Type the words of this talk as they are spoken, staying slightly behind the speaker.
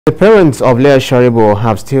The parents of Leah Sharibu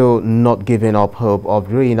have still not given up hope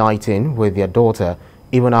of reuniting with their daughter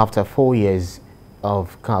even after 4 years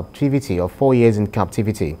of captivity, or 4 years in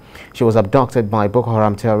captivity. She was abducted by Boko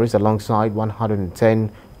Haram terrorists alongside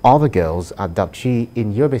 110 other girls at Dapchi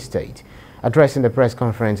in Yobe State. Addressing the press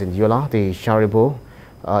conference in Yola, the Sharibus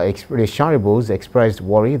expressed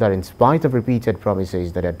worry that in spite of repeated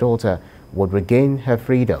promises that their daughter would regain her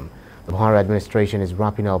freedom, the Buhari administration is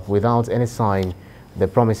wrapping up without any sign the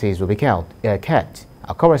promises will be kept.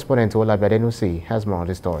 Our correspondent Olabedenusi has more on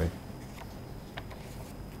the story.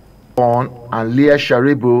 And Leah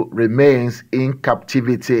Sharibu remains in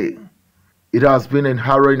captivity. It has been a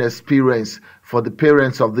harrowing experience for the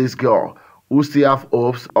parents of this girl, who still have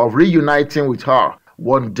hopes of reuniting with her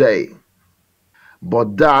one day.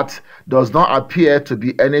 But that does not appear to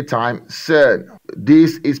be anytime soon.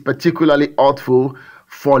 This is particularly hurtful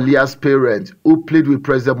for Leah's parents, who plead with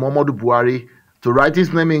President Muhammadu Buhari to write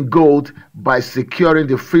his name in gold by securing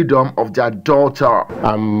the freedom of their daughter.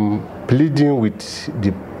 I'm pleading with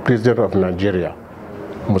the President of Nigeria,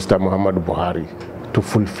 Mr. Muhammadu Buhari, to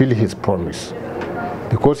fulfill his promise,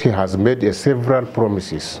 because he has made several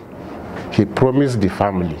promises. He promised the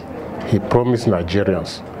family, he promised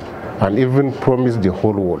Nigerians, and even promised the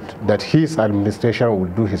whole world that his administration will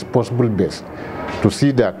do his possible best to see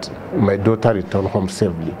that my daughter return home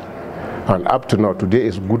safely. And up to now, today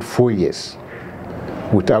is good 4 years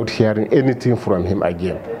without hearing anything from him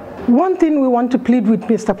again. One thing we want to plead with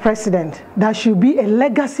Mr. President, there should be a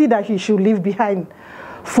legacy that he should leave behind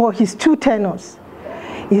for his 2 tenures,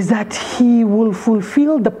 is that he will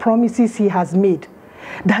fulfill the promises he has made,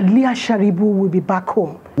 that Leah Sharibu will be back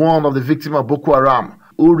home. One of the victims of Boko Haram,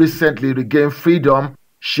 who recently regained freedom,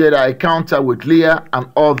 shared her encounter with Leah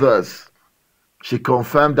and others. She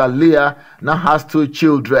confirmed that Leah now has 2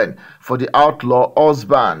 children for the outlaw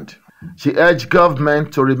husband. She urged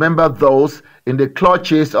government to remember those in the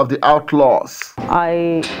clutches of the outlaws.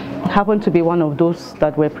 I happen to be one of those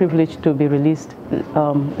that were privileged to be released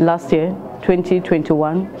last year,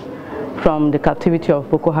 2021, from the captivity of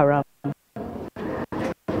Boko Haram.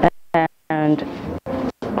 And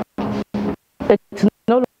it's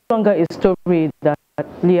no longer a story that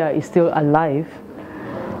Leah is still alive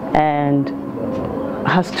and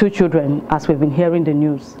has 2 children, as we've been hearing the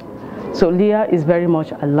news. So Leah is very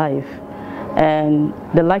much alive, and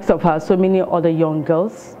the likes of her, so many other young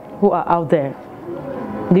girls who are out there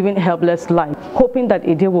living helpless life, hoping that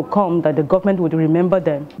a day will come that the government would remember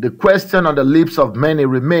them. The question on the lips of many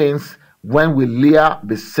remains, when will Leah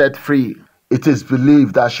be set free? It is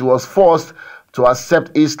believed that she was forced to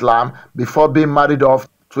accept Islam before being married off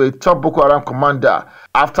to a top Boko Haram commander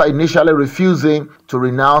after initially refusing to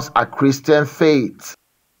renounce her Christian faith.